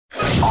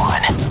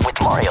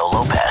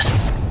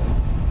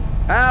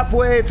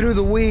Halfway through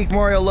the week,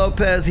 Mario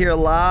Lopez here. A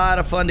lot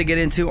of fun to get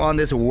into on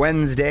this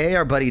Wednesday.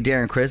 Our buddy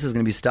Darren Criss is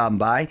going to be stopping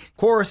by. Of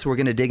course, we're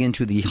going to dig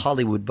into the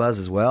Hollywood buzz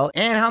as well.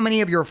 And how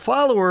many of your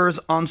followers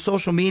on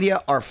social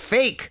media are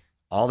fake?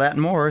 All that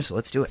and more, so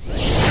let's do it.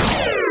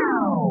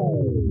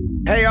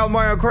 Hey, y'all,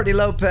 Mario Courtney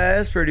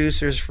Lopez,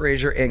 producers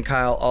Frazier and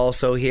Kyle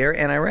also here.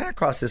 And I ran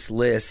across this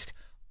list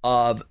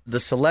of the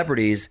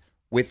celebrities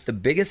with the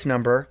biggest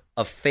number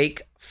of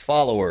fake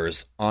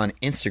followers on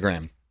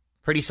Instagram.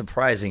 Pretty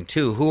surprising,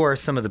 too. Who are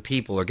some of the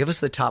people? Or give us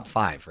the top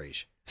 5,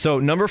 Frazier. So,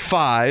 number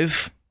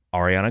 5,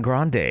 Ariana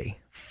Grande,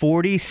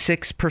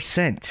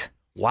 46%.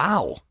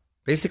 Wow.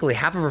 Basically,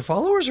 half of her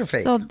followers are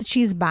fake. So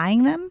she's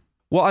buying them?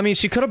 Well, I mean,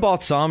 she could have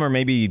bought some, or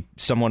maybe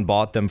someone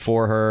bought them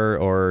for her,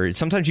 or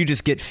sometimes you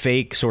just get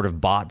fake sort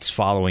of bots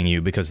following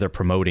you because they're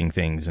promoting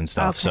things and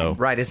stuff. Okay. So,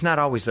 Right, it's not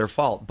always their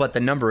fault, but the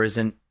number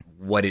isn't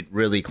what it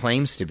really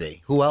claims to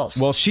be. Who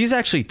else? well, she's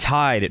actually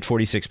tied at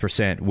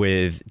 46%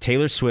 with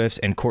Taylor Swift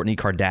and Kourtney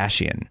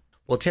Kardashian.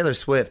 Well, Taylor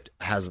Swift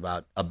has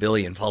about 1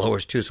 billion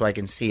followers, too, so I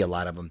can see a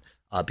lot of them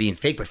being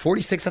fake. But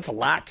 46, that's a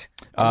lot.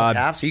 Almost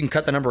half, so you can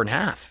cut the number in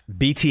half.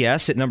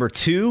 BTS at number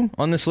 2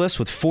 on this list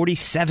with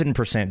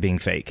 47% being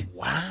fake.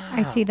 Wow.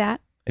 I see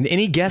that. And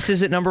any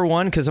guesses at number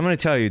 1? Because I'm going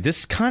to tell you,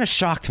 this kind of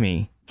shocked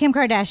me. Kim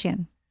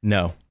Kardashian.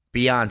 No.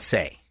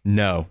 Beyonce.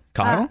 No.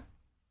 Kyle?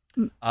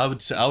 I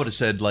would have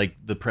said like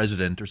the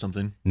president or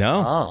something.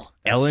 No. Oh,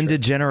 that's Ellen true.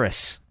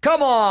 DeGeneres.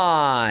 Come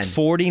on.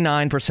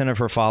 49% of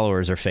her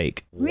followers are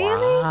fake. Really?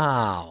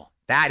 Wow.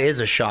 That is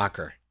a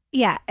shocker.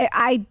 Yeah,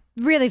 I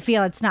really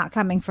feel it's not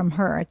coming from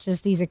her. It's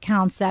just these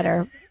accounts that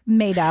are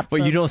made up.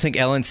 But you don't think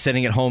Ellen's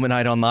sitting at home at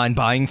night online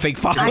buying fake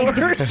I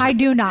followers? do, I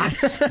do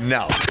not.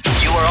 No.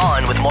 You are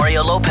on with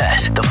Mario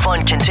Lopez. The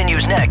fun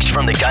continues next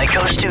from the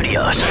Geico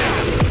Studios.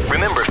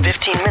 Remember,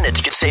 15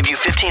 minutes could save you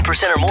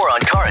 15% or more on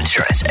car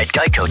insurance at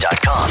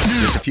geico.com.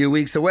 Just a few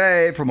weeks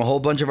away from a whole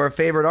bunch of our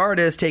favorite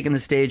artists taking the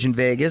stage in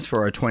Vegas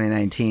for our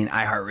 2019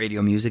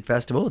 iHeartRadio Music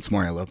Festival. It's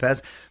Mario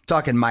Lopez. I'm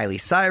talking Miley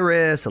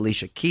Cyrus,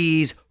 Alicia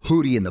Keys,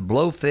 Hootie and the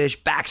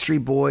Blowfish,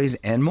 Backstreet Boys,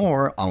 and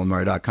more on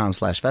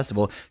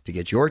mario.com/festival to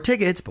get your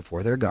tickets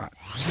before they're gone.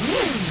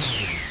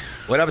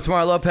 What up, it's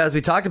Mario Lopez. We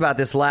talked about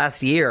this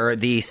last year,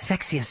 the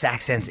sexiest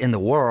accents in the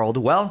world.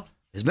 Well,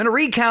 there's been a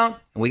recount,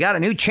 and we got a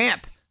new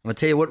champ. I'm going to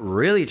tell you what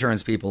really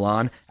turns people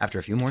on after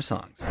a few more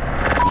songs.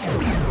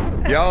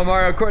 Yo,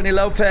 Mario Courtney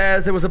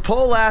Lopez. There was a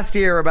poll last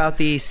year about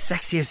the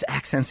sexiest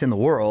accents in the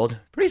world.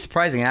 Pretty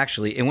surprising,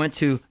 actually. It went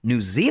to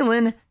New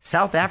Zealand,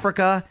 South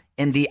Africa,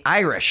 and the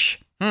Irish.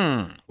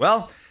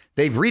 Well,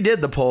 they've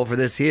redid the poll for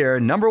this year.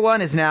 Number 1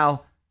 is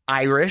now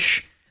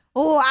Irish.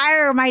 Oh,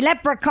 my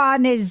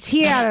leprechaun is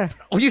here.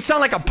 Oh, you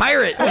sound like a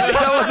pirate. I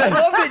love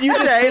that you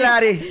Hey,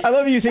 laddie. I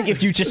love you think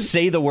if you just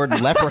say the word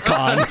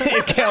leprechaun,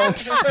 it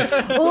counts.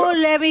 Oh,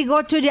 let me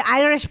go to the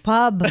Irish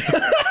pub.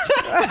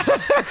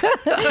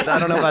 I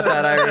don't know about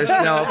that Irish.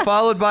 No,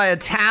 followed by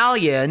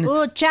Italian.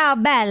 Oh, ciao,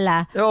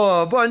 bella.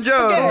 Oh,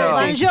 buongiorno.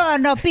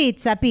 Buongiorno,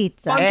 pizza.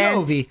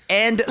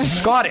 And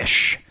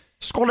Scottish.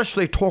 Scottish,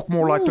 they talk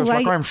more like this. Ooh,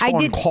 Like I I'm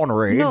Sean did-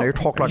 Connery. no. And they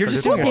talk like You're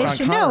this. just doing a Scottish,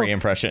 Sean Connery no.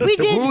 impression. We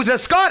did. Who's a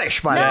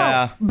Scottish, by the way?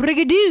 Yeah.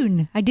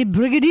 Brigadoon. I did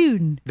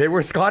Brigadoon. They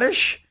were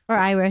Scottish? Or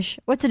Irish.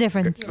 What's the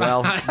difference?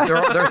 Well,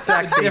 they're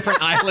sexy. Different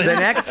islands. The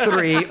next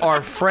 3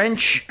 are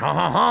French,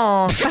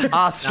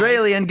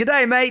 Australian,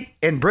 g'day, mate,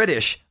 and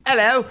British.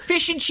 Hello.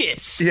 Fish and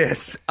chips.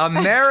 Yes.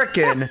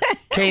 American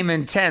came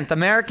in 10th.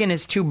 American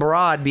is too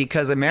broad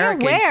because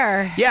American.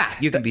 where? Yeah,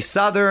 you can be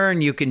Southern,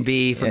 you can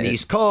be from the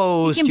East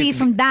Coast. You can be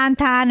from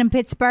downtown in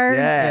Pittsburgh.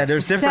 Yeah. Yeah,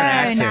 there's different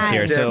So accents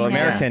here, nice. so Yeah.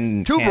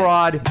 American Too can't.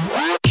 broad.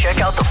 Check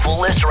out the full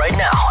list right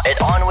now at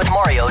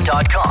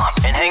onwithmario.com.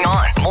 And hang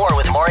on, more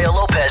with Mario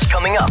Lopez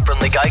coming up from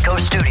the Geico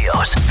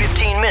Studios.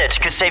 15 minutes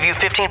could save you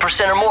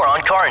 15% or more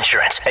on car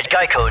insurance at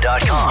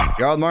geico.com.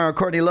 You're on Mario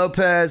Courtney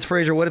Lopez.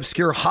 Frazier, what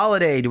obscure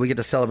holiday do we get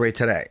to celebrate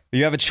today?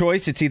 You have a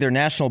choice. It's either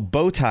National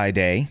Bow Tie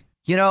Day.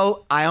 You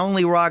know, I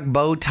only rock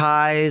bow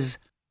ties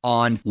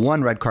on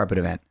one red carpet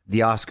event,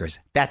 the Oscars.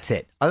 That's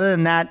it. Other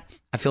than that,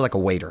 I feel like a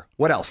waiter.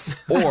 What else?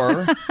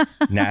 Or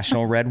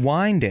National Red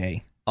Wine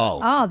Day.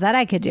 Oh, that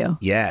I could do.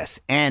 Yes.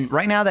 And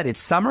right now that it's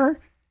summer,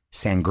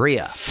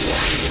 sangria.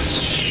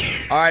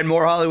 All right,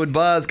 more Hollywood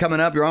buzz coming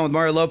up. You're on with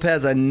Mario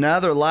Lopez,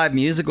 another live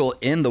musical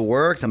in the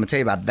works. I'm going to tell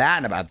you about that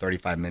in about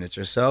 35 minutes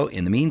or so.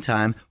 In the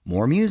meantime,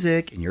 more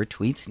music and your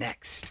tweets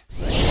next.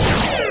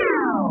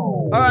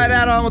 All right,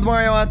 add on with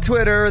Mario on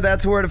Twitter.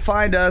 That's where to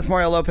find us.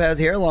 Mario Lopez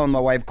here, along with my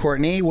wife,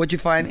 Courtney. What'd you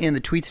find in the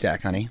tweet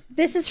stack, honey?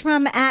 This is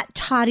from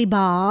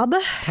 @ToddyBob.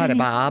 Toddy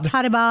Bob.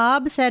 Toddy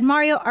Bob said,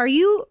 Mario, are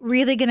you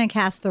really going to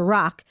cast The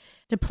Rock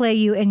to play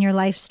you in your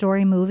life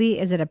story movie?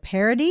 Is it a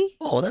parody?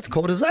 Oh, that's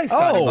cold as ice,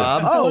 Toddy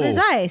Bob. Cold as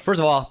ice. First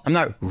of all, I'm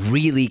not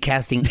really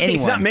casting anyone.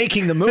 He's not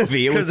making the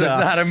movie. It because was it's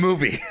not a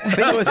movie.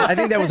 I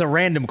think that was a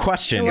random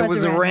question. It It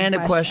was a random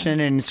random question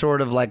and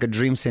sort of like a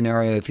dream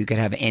scenario if you could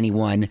have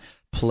anyone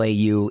play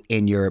you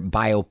in your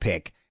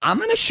biopic. I'm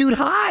going to shoot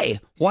high.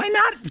 Why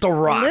not The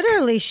Rock?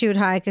 Literally shoot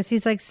high because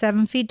he's like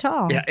 7 feet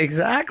tall. Yeah,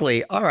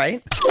 exactly. All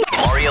right.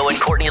 Mario and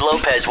Courtney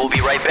Lopez will be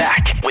right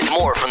back with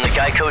more from the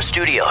Geico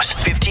Studios.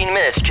 15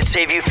 minutes could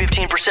save you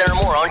 15% or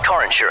more on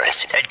car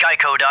insurance at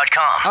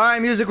geico.com. All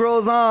right, music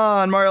rolls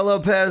on. Mario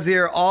Lopez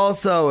here.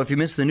 Also, if you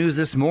missed the news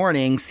this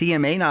morning,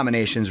 CMA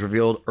nominations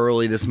revealed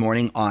early this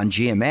morning on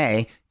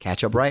GMA.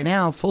 Catch up right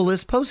now. Full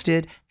list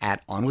posted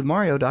at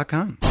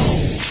onwithmario.com.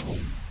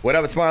 What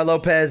up, it's Mario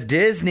Lopez.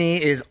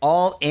 Disney is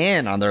all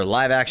in on their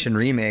live-action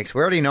remakes.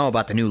 We already know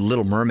about the new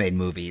Little Mermaid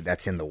movie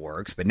that's in the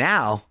works, but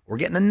now we're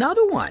getting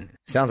another one.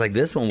 Sounds like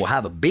this one will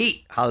have a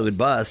beat. Hollywood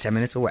Buzz, 10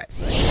 minutes away.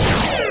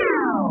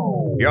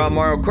 You're on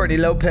Mario Courtney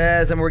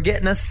Lopez, and we're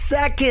getting a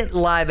second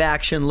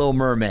live-action Little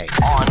Mermaid.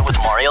 On with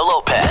Mario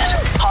Lopez,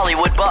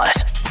 Hollywood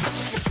Buzz.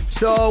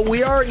 So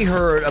we already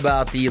heard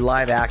about the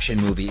live-action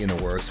movie in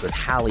the works with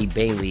Halle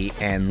Bailey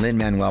and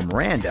Lin-Manuel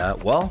Miranda.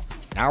 Well,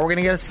 now we're going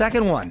to get a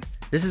second one.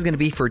 This is going to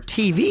be for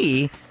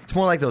TV. It's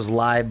more like those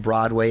live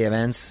Broadway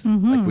events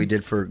like we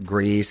did for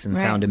Grease and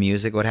Sound of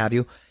Music, what have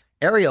you.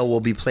 Ariel will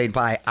be played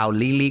by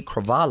Auli'i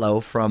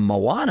Cravalho from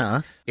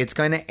Moana. It's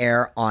going to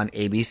air on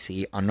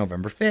ABC on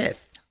November 5th.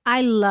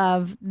 I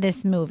love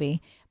this movie,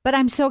 but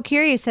I'm so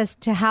curious as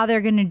to how they're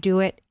going to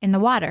do it in the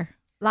water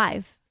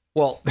live.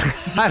 Well,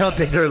 I don't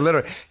think they're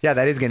literally. Yeah,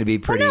 that is going to be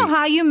pretty. I don't know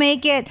how you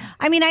make it.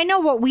 I mean, I know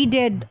what we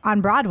did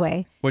on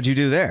Broadway. What'd you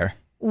do there?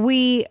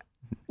 We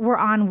were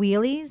on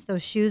wheelies,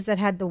 those shoes that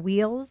had the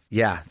wheels.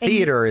 Yeah,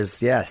 theater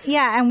is, yes.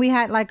 Yeah, and we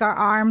had like our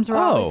arms were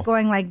always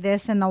going like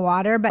this in the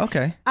water. But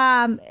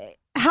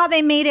how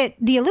they made it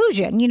the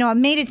illusion, you know, it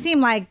made it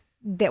seem like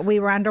that we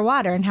were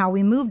underwater and how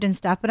we moved and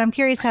stuff. But I'm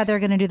curious how they're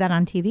going to do that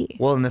on TV.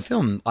 Well, in the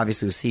film,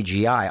 obviously with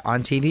CGI.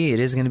 On TV, it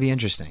is going to be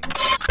interesting.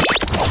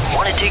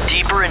 Want to dig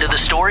deeper into the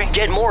story?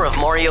 Get more of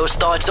Mario's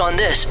thoughts on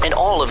this and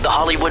all of the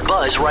Hollywood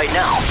Buzz right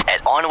now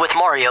at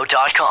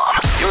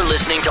onwithmario.com. You're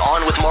listening to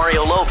On with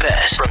Mario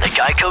Lopez from the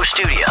Geico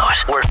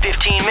Studios, where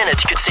 15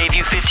 minutes could save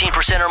you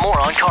 15% or more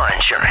on car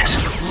insurance.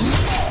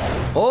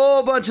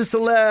 Whole bunch of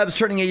celebs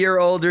turning a year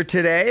older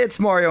today. It's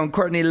Mario and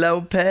Courtney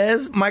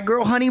Lopez. My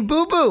girl, Honey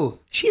Boo Boo.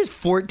 She is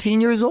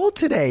 14 years old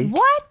today.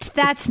 What?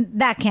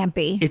 That can't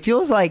be. It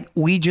feels like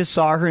we just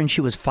saw her and she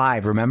was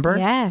 5, remember?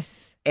 Yes.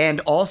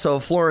 And also,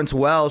 Florence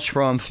Welch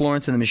from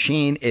Florence and the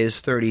Machine is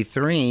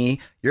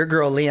 33. Your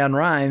girl, Leanne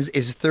Rimes,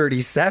 is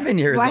 37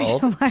 years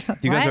old.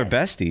 You guys are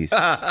besties.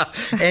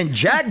 And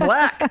Jack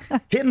Black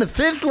hitting the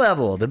 5th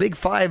level, the big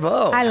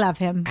 5-0. I love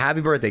him.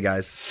 Happy birthday,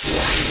 guys.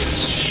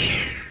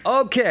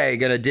 Okay,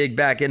 gonna dig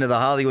back into the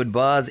Hollywood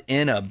Buzz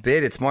in a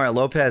bit. It's Mario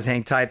Lopez.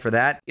 Hang tight for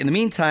that. In the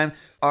meantime,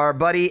 our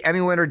buddy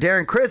Emmy winner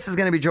Darren Criss is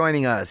going to be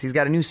joining us. He's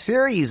got a new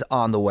series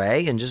on the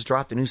way and just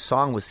dropped a new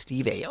song with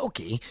Steve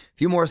Aoki. A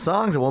few more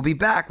songs and we'll be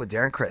back with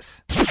Darren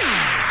Criss.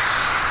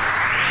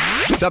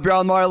 What's up,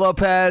 y'all? Mario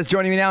Lopez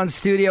joining me now in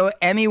studio.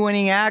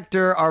 Emmy-winning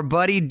actor, our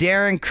buddy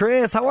Darren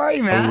Criss. How are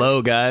you, man?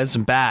 Hello, guys.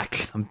 I'm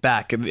back.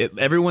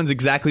 Everyone's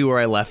exactly where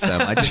I left them.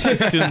 I just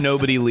assume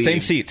nobody leaves. Same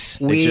seats.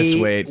 They just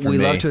wait for we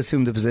me. love to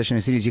assume the position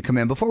as soon as you come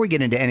in. Before we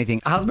get into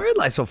anything, how's married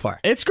life so far?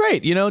 It's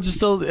great. You know, it's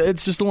just a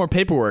little more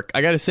paperwork.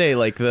 I got to say,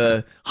 like,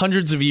 the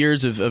hundreds of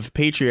years of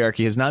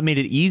patriarchy has not made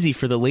it easy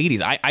for the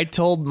ladies. I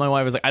told my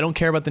wife, I was like, I don't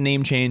care about the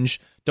name change.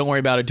 Don't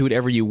worry about it. Do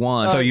whatever you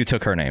want. So you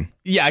took her name.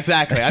 Yeah,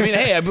 exactly. I mean,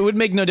 hey, it would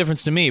make no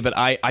difference to me, but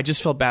I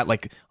just felt bad,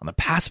 like, on the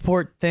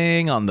passport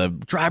thing, on the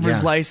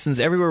driver's license,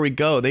 everywhere we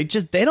go. They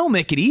don't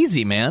make it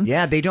easy, man.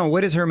 Yeah, they don't.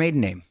 What is her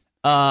maiden name?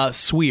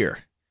 Swear.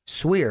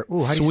 Swear.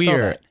 Ooh, how do you spell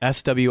that?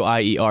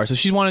 Swier. So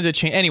she's wanted to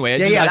change. Anyway.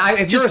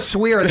 If you're a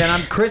Swear,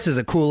 then Chris is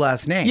a cool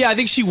last name. Yeah, I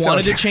think she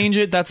wanted to change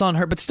it. That's on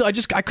her. But still, I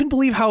couldn't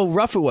believe how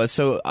rough it was.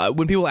 So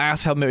when people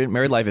ask how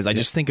married life is, I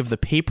just think of the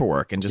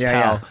paperwork and just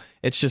how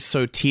it's just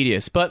so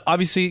tedious. But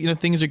obviously, you know,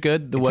 things are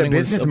good. The wedding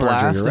was a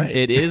blast. Merger, right?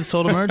 It is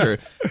total merger.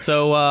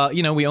 So,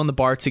 you know, we own the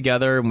bar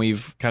together and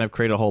we've kind of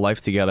created a whole life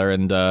together.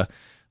 And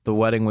the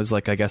wedding was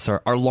like, I guess,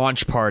 our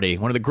launch party.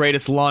 One of the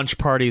greatest launch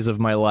parties of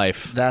my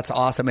life. That's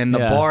awesome. And the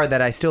bar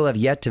that I still have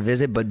yet to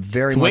visit, but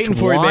very much waiting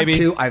for want you, baby.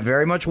 to. I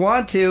very much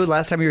want to.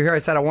 Last time you were here, I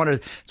said I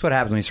wanted. That's what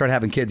happens when you start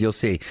having kids. You'll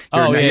see.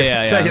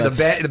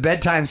 The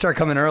bedtime start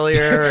coming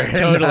earlier.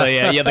 Totally.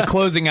 Yeah. The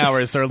closing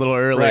hours are a little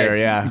earlier. Right.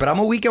 Yeah. But I'm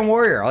a weekend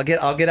warrior. I'll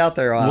get out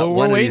there.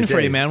 We're waiting for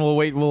you, man. We'll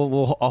wait.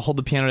 I'll hold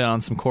the piano down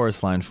on some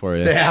chorus line for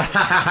you.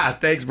 Yeah.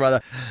 Thanks, brother.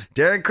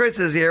 Darren Criss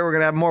is here. We're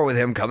gonna have more with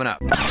him coming up.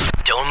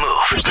 Don't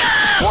move.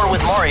 More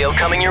with Mario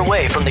coming your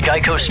way from the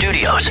Geico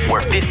Studios,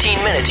 where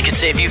 15 minutes could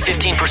save you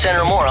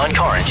 15% or more on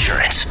car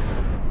insurance.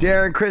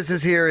 Darren Criss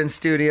is here in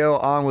studio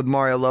on with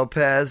Mario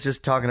Lopez,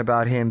 just talking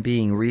about him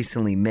being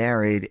recently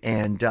married.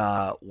 And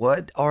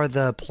what are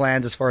the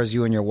plans as far as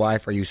you and your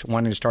wife? Are you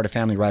wanting to start a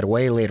family right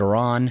away, later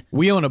on?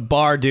 We own a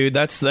bar, dude.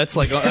 That's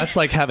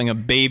like having a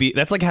baby.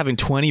 That's like having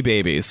 20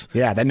 babies.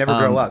 Yeah, that never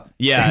grow up.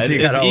 Yeah, So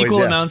it's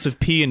equal amounts of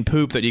pee and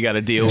poop that you got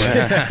to deal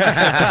with.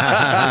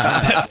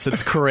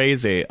 It's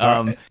crazy.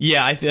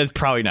 It's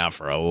probably not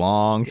for a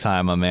long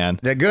time, my man.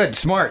 They're good,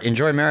 smart.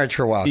 Enjoy marriage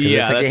for a while because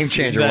it's a game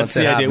changer once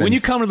it happens. When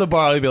you come to the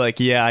bar, they'll be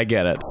like, yeah, I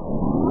get it.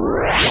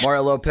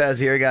 Mario Lopez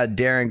here. Got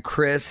Darren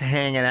Criss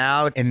hanging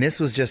out. And this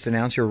was just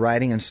announced. You're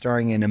writing and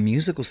starring in a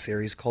musical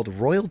series called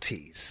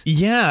Royalties.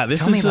 Yeah,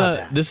 this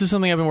is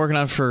something I've been working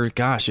on for,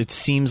 gosh, it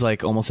seems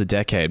like almost a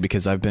decade,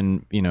 because I've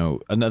been,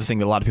 another thing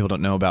that a lot of people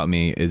don't know about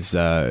me is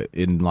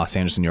in Los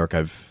Angeles, New York,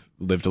 I've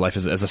lived a life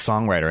as a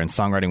songwriter, and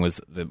songwriting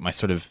was my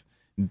sort of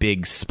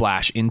big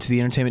splash into the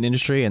entertainment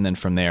industry. And then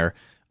from there,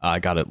 I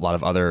got a lot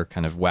of other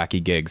kind of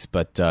wacky gigs,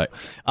 but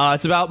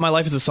it's about my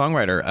life as a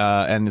songwriter,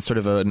 and it's sort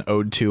of an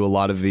ode to a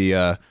lot of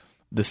the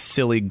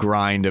silly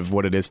grind of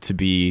what it is to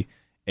be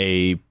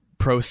a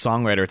pro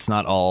songwriter. It's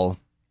not all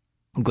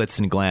glitz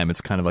and glam. It's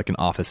kind of like an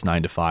office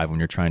 9 to 5 when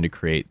you're trying to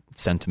create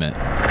sentiment.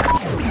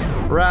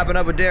 Wrapping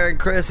up with Darren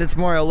Criss, it's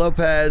Mario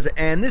Lopez,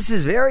 and this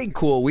is very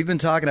cool. We've been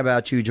talking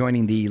about you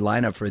joining the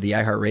lineup for the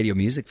iHeartRadio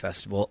Music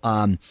Festival.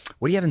 What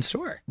do you have in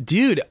store?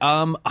 Dude,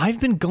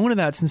 I've been going to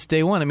that since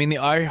day one. I mean, the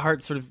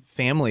iHeart sort of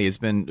family has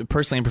been,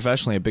 personally and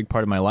professionally, a big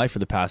part of my life for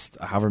the past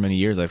however many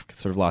years. I've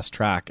sort of lost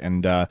track,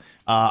 and I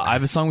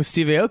have a song with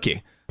Steve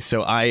Aoki.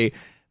 So I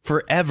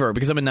forever,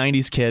 because I'm a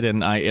 90s kid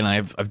and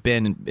I've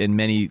been in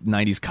many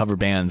 90s cover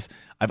bands,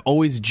 I've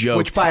always joked.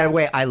 Which, by the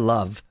way, I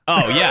love.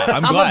 Oh, yeah,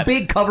 I'm glad. I'm a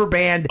big cover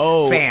band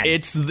fan.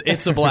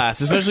 It's a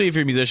blast, especially if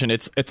you're a musician.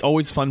 It's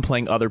always fun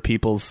playing other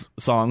people's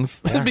songs,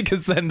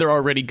 because then they're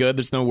already good.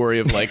 There's no worry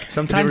of like...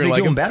 Sometimes they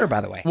do them better,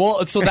 by the way.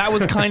 Well, so that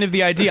was kind of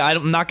the idea.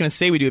 I'm not going to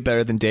say we do it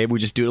better than Dave. We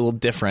just do it a little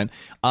different.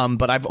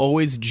 But I've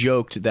always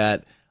joked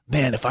that,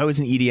 man, if I was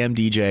an EDM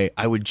DJ,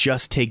 I would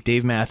just take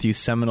Dave Matthews'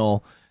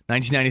 seminal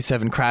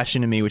 1997 Crash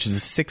Into Me, which is a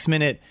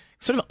 6-minute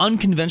sort of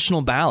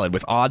unconventional ballad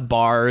with odd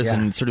bars,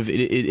 and sort of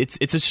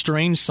it's a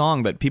strange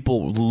song that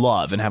people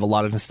love and have a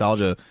lot of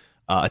nostalgia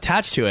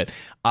attached to it.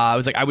 I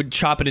was like, I would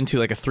chop it into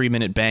like a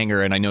 3-minute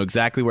banger, and I know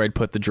exactly where I'd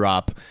put the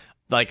drop,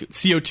 like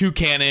CO2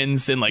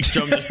 cannons and like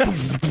drum just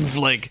poof, poof,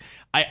 like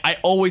I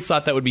always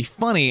thought that would be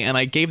funny, and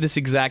I gave this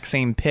exact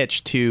same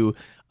pitch to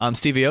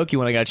Steve Aoki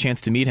when I got a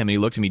chance to meet him, and he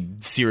looked at me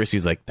seriously. He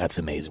was like, "That's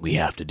amazing. We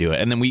have to do it."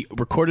 And then we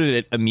recorded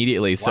it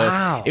immediately.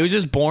 So it was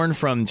just born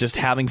from just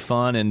having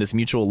fun and this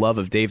mutual love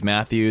of Dave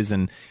Matthews.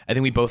 And I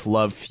think we both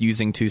love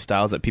fusing two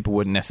styles that people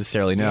wouldn't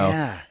necessarily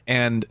know,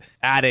 and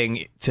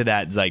adding to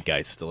that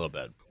zeitgeist a little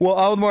bit. Well,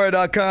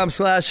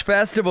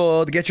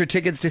 onwithmario.com/festival to get your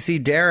tickets to see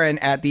Darren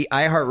at the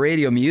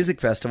iHeartRadio Music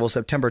Festival,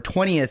 September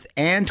 20th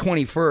and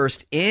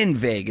 21st in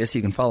Vegas.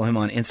 You can follow him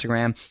on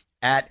Instagram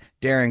at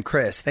Darren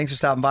Criss. Thanks for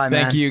stopping by,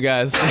 man. Thank you,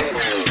 guys.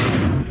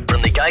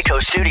 From the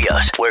Geico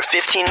Studios, where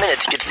 15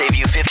 minutes could save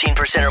you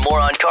 15% or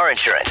more on car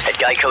insurance at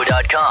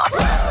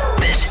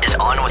geico.com. This is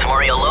On with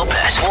Mario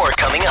Lopez. More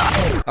coming up.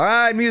 All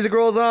right, music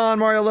rolls on.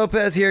 Mario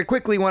Lopez here.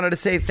 Quickly wanted to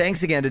say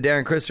thanks again to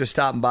Darren Criss for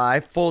stopping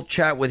by. Full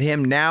chat with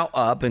him now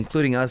up,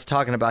 including us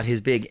talking about his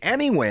big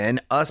Emmy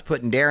win, us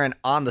putting Darren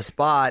on the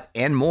spot,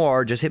 and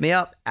more. Just hit me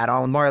up at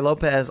On with Mario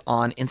Lopez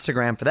on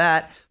Instagram for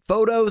that.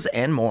 Photos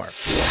and more.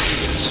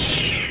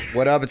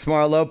 What up? It's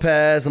Mario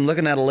Lopez. I'm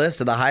looking at a list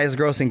of the highest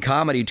grossing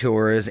comedy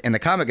tours, and the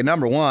comic at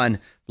number one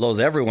blows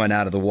everyone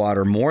out of the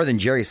water more than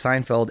Jerry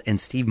Seinfeld and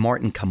Steve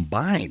Martin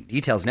combined.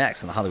 Details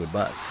next on the Hollywood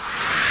Buzz.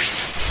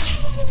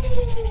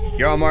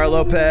 You're on Mario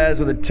Lopez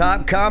with the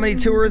top comedy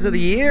tours of the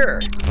year.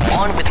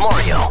 On with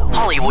Mario,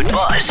 Hollywood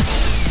Buzz.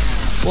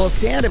 Well,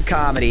 stand-up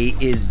comedy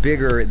is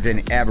bigger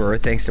than ever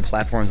thanks to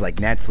platforms like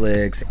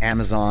Netflix,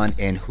 Amazon,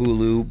 and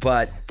Hulu,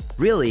 but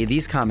really,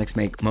 these comics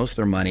make most of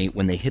their money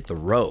when they hit the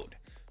road.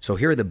 So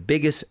here are the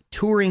biggest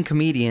touring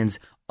comedians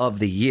of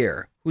the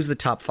year. Who's the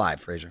top 5,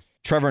 Fraser?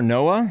 Trevor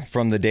Noah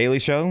from The Daily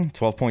Show,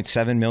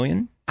 12.7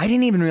 million. I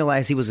didn't even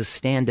realize he was a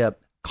stand-up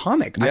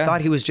comic. Yeah. I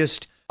thought he was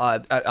just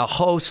a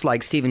host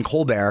like Stephen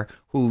Colbert,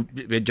 who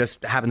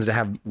just happens to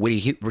have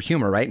witty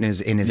humor, right, in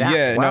his act.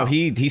 Yeah, wow. No,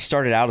 he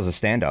started out as a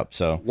stand-up,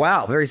 so.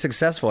 Wow, very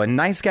successful. And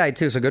nice guy,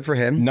 too, so good for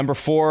him. Number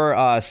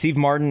 4, Steve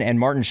Martin and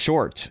Martin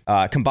Short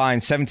combined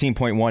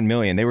 17.1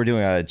 million. They were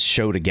doing a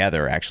show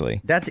together,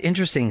 actually. That's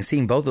interesting,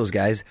 seeing both those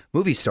guys,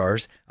 movie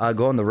stars,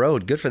 go on the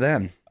road. Good for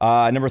them.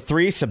 Number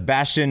 3,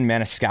 Sebastian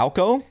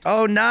Maniscalco.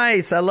 Oh,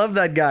 nice. I love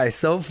that guy.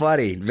 So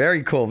funny.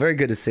 Very cool. Very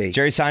good to see.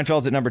 Jerry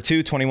Seinfeld's at number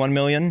 2, 21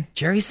 million.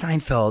 Jerry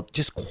Seinfeld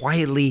just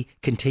quietly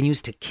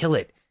continues to kill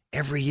it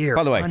every year.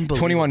 By the way,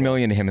 21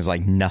 million to him is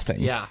like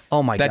nothing. Yeah.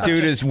 Oh my god. That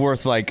dude is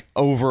worth like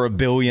over $1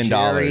 billion.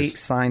 Jerry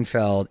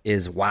Seinfeld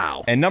is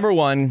wow. And number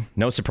 1,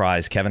 no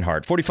surprise, Kevin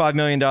Hart. $45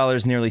 million,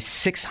 nearly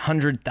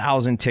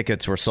 600,000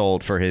 tickets were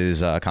sold for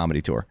his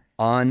comedy tour.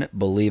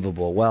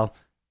 Unbelievable. Well,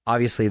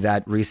 obviously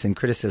that recent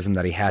criticism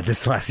that he had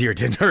this last year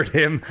didn't hurt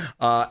him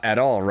at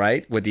all,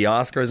 right? With the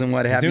Oscars and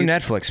what have you. His new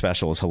Netflix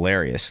special is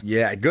hilarious.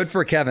 Yeah, good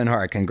for Kevin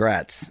Hart.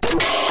 Congrats.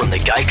 From the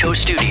Geico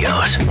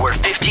Studios, where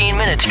 15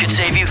 minutes could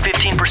save you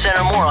 15%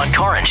 or more on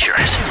car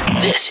insurance.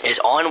 This is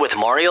On with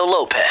Mario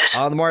Lopez.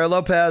 On the Mario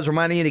Lopez,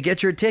 reminding you to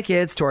get your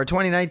tickets to our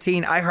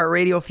 2019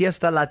 iHeartRadio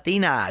Fiesta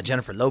Latina.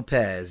 Jennifer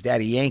Lopez,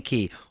 Daddy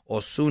Yankee,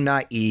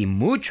 Ozuna, y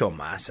mucho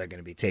más are going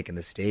to be taking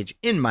the stage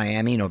in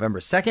Miami November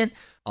 2nd.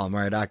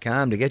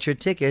 OnMario.com to get your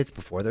tickets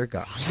before they're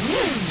gone.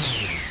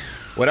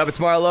 What up?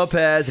 It's Mario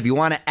Lopez. If you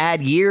want to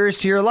add years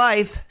to your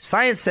life,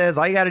 science says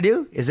all you got to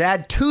do is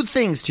add 2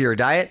 things to your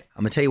diet.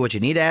 I'm going to tell you what you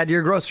need to add to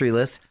your grocery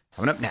list.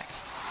 Coming up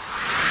next.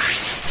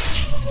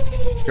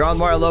 You're on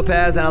Mario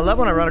Lopez, and I love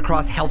when I run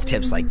across health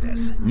tips like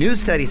this. New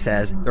study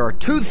says there are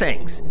 2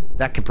 things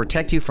that can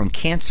protect you from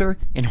cancer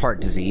and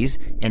heart disease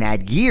and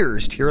add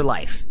years to your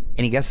life.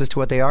 Any guesses to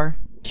what they are?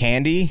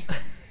 Candy?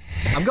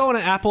 I'm going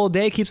an apple a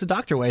day keeps the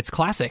doctor away. It's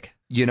classic.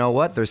 You know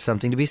what? There's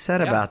something to be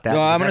said about that.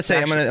 No, I'm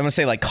gonna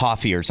say like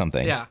coffee or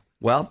something. Yeah.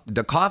 Well,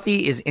 the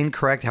coffee is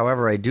incorrect.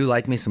 However, I do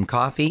like me some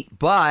coffee.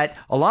 But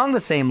along the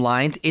same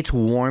lines, it's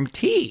warm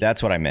tea.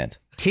 That's what I meant.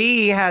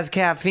 Tea has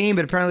caffeine,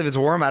 but apparently if it's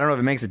warm, I don't know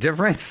if it makes a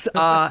difference.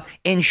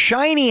 And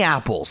shiny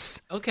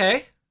apples.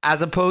 Okay.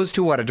 As opposed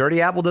to what? A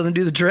dirty apple doesn't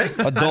do the trick?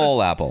 A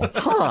dull apple.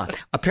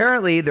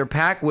 Apparently, they're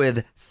packed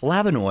with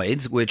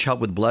flavonoids, which help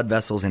with blood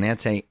vessels and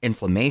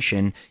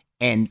anti-inflammation.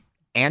 And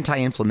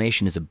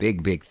anti-inflammation is a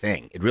big, big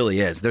thing. It really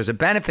is. There's a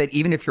benefit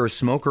even if you're a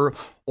smoker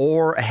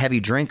or a heavy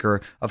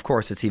drinker. Of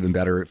course, it's even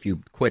better if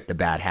you quit the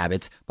bad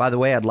habits. By the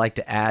way, I'd like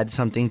to add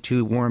something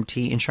to warm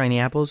tea and shiny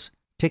apples.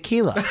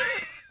 Tequila.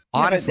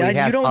 Honestly,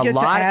 you don't get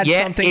to add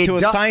something to a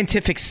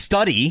scientific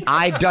study.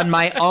 I've done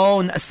my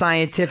own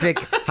scientific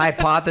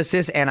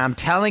hypothesis, and I'm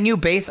telling you,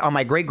 based on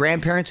my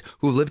great-grandparents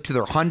who lived to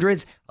their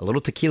hundreds, a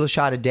little tequila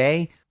shot a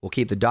day will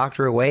keep the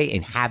doctor away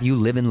and have you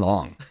living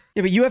long.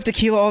 Yeah, but you have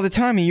tequila all the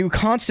time, and you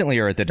constantly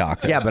are at the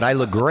doctor. Yeah, but I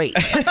look great.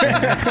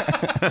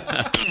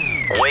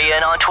 Weigh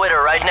in on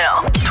Twitter right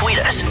now. Tweet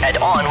us at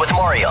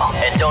OnWithMario.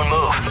 And don't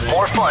move.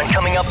 More fun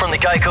coming up from the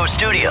Geico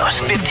Studios.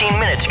 15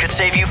 minutes could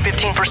save you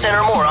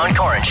 15% or more on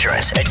car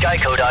insurance at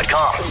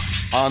Geico.com.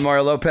 On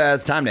Mario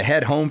Lopez, time to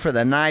head home for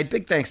the night.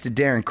 Big thanks to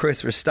Darren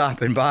Criss for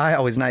stopping by.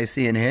 Always nice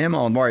seeing him.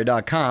 On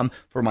Mario.com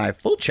for my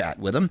full chat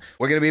with him.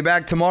 We're going to be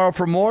back tomorrow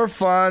for more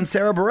fun.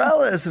 Sarah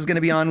Bareilles is going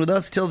to be on with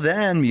us. Till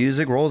then,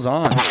 music rolls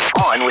on.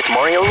 On with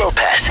Mario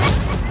Lopez.